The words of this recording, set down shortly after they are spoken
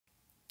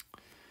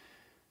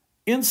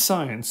In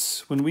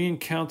science, when we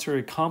encounter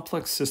a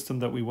complex system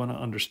that we want to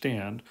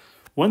understand,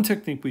 one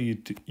technique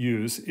we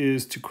use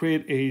is to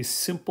create a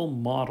simple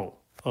model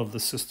of the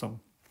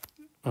system.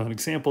 An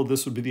example of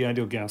this would be the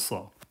ideal gas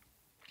law.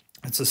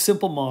 It's a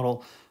simple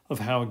model of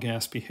how a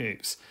gas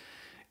behaves.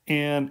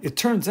 And it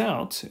turns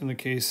out, in the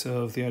case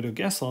of the ideal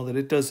gas law, that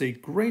it does a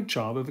great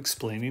job of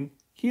explaining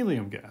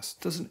helium gas.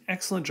 It does an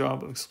excellent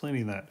job of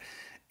explaining that.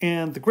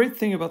 And the great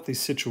thing about these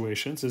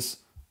situations is,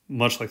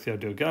 much like the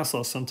ideal gas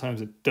law,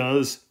 sometimes it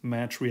does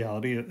match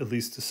reality, at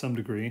least to some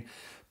degree,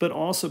 but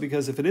also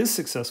because if it is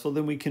successful,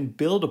 then we can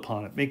build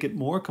upon it, make it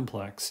more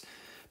complex.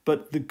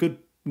 But the good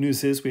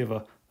news is we have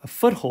a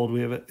foothold, we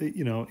have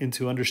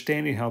into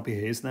understanding how it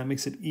behaves, and that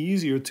makes it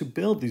easier to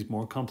build these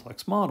more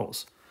complex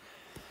models.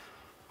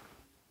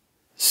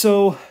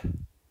 So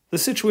the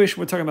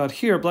situation we're talking about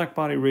here,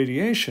 blackbody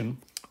radiation,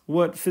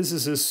 what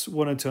physicists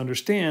wanted to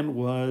understand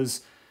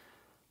was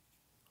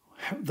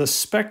the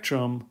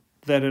spectrum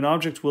that an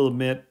object will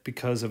emit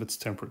because of its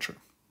temperature.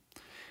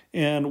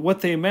 And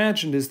what they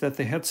imagined is that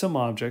they had some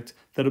object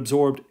that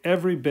absorbed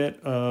every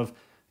bit of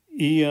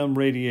EM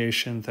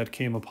radiation that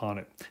came upon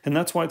it. And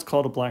that's why it's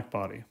called a black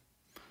body,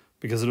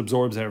 because it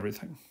absorbs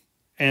everything.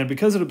 And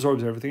because it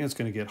absorbs everything, it's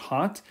going to get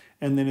hot,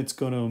 and then it's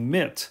going to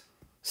emit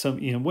some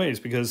EM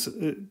waves because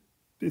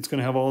it's going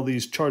to have all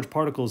these charged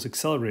particles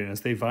accelerating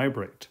as they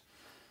vibrate.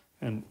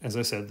 And as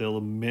I said, they'll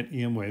emit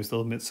EM waves,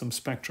 they'll emit some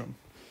spectrum.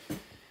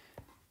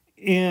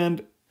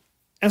 And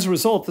as a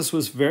result, this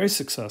was very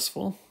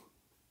successful.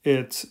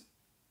 It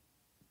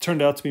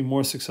turned out to be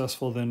more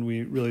successful than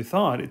we really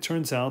thought. It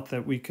turns out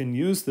that we can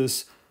use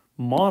this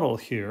model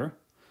here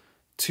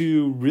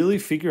to really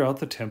figure out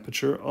the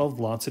temperature of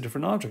lots of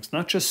different objects,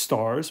 not just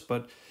stars,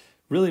 but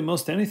really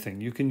most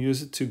anything. You can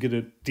use it to get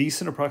a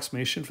decent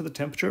approximation for the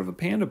temperature of a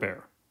panda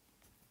bear.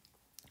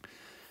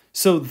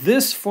 So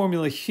this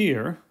formula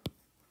here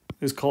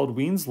is called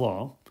Wien's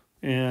law,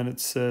 and it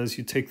says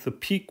you take the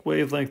peak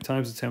wavelength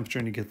times the temperature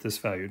and you get this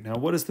value. Now,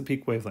 what is the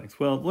peak wavelength?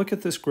 Well, look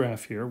at this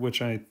graph here,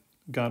 which I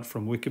got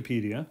from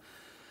Wikipedia.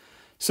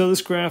 So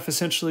this graph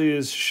essentially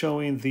is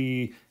showing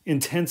the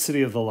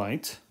intensity of the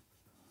light,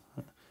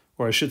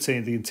 or I should say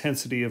the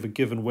intensity of a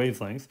given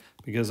wavelength,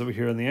 because over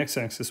here on the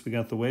x-axis we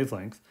got the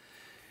wavelength.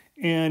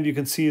 And you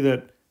can see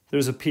that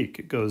there's a peak.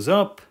 It goes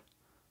up,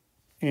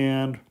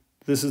 and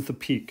this is the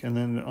peak. And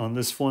then on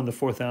this one, the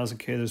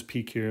 4,000K, there's a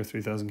peak here,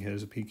 3,000K,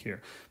 there's a peak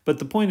here. But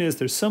the point is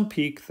there's some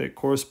peak that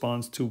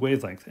corresponds to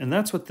wavelength. And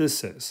that's what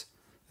this is.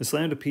 This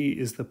lambda p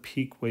is the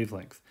peak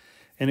wavelength.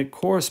 And it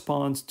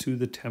corresponds to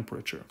the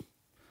temperature.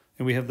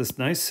 And we have this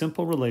nice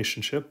simple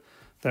relationship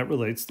that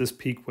relates this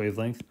peak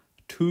wavelength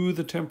to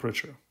the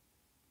temperature.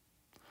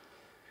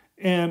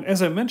 And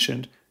as I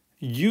mentioned,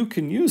 you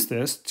can use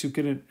this to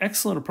get an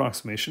excellent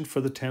approximation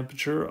for the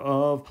temperature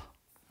of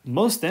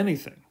most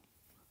anything.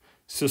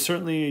 So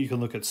certainly you can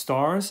look at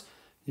stars,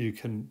 you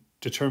can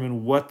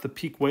determine what the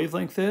peak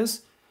wavelength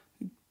is,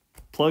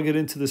 plug it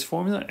into this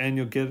formula, and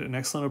you'll get an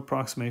excellent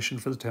approximation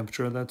for the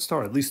temperature of that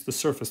star, at least the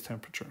surface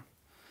temperature.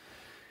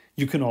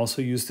 You can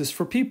also use this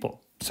for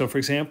people. So for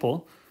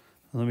example,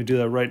 let me do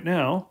that right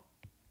now.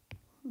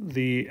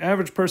 The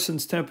average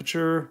person's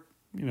temperature,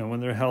 when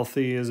they're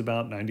healthy, is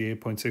about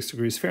 98.6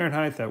 degrees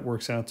Fahrenheit. That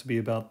works out to be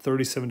about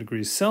 37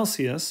 degrees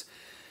Celsius.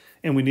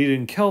 And we need it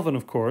in Kelvin,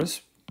 of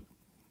course.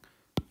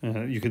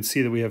 You can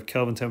see that we have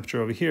Kelvin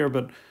temperature over here,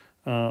 but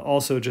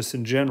also just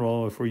in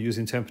general, if we're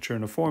using temperature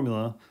in a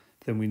formula,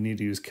 then we need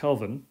to use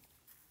Kelvin.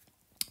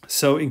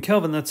 So in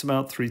Kelvin, that's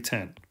about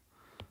 310.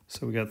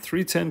 So we got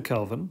 310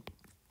 Kelvin.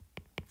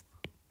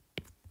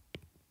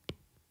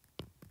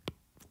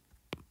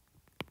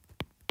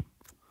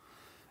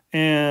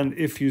 And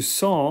if you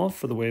solve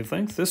for the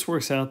wavelength, this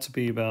works out to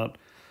be about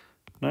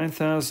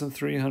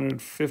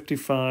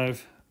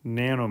 9,355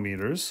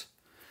 nanometers.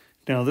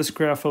 Now this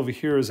graph over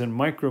here is in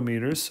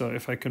micrometers, so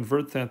if I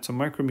convert that to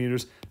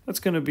micrometers, that's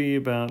going to be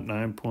about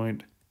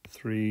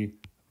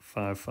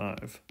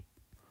 9.355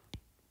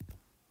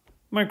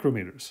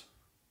 micrometers.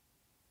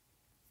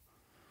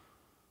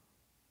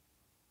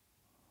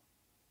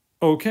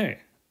 Okay,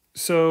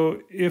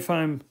 so if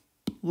I'm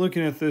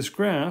looking at this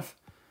graph,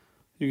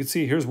 you can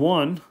see here's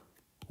 1,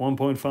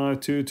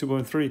 1.5, 2,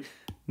 2.3.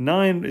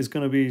 9 is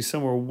going to be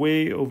somewhere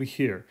way over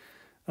here.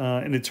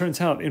 And it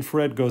turns out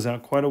infrared goes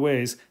out quite a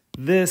ways.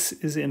 This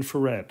is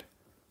infrared.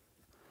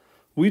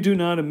 We do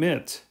not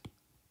emit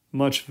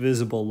much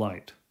visible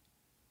light,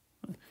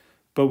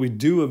 but we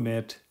do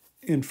emit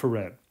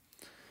infrared.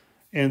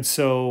 And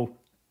so,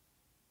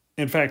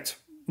 in fact,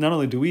 not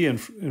only do we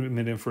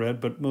emit infrared,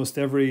 but most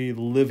every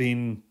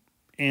living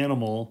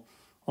animal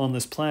on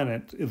this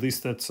planet, at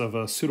least that's of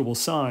a suitable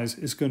size,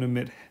 is going to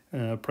emit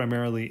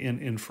primarily in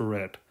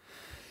infrared.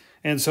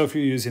 And so if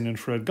you're using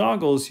infrared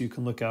goggles, you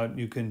can look out and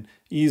you can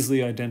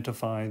easily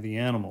identify the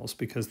animals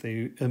because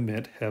they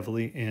emit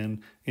heavily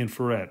in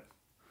infrared.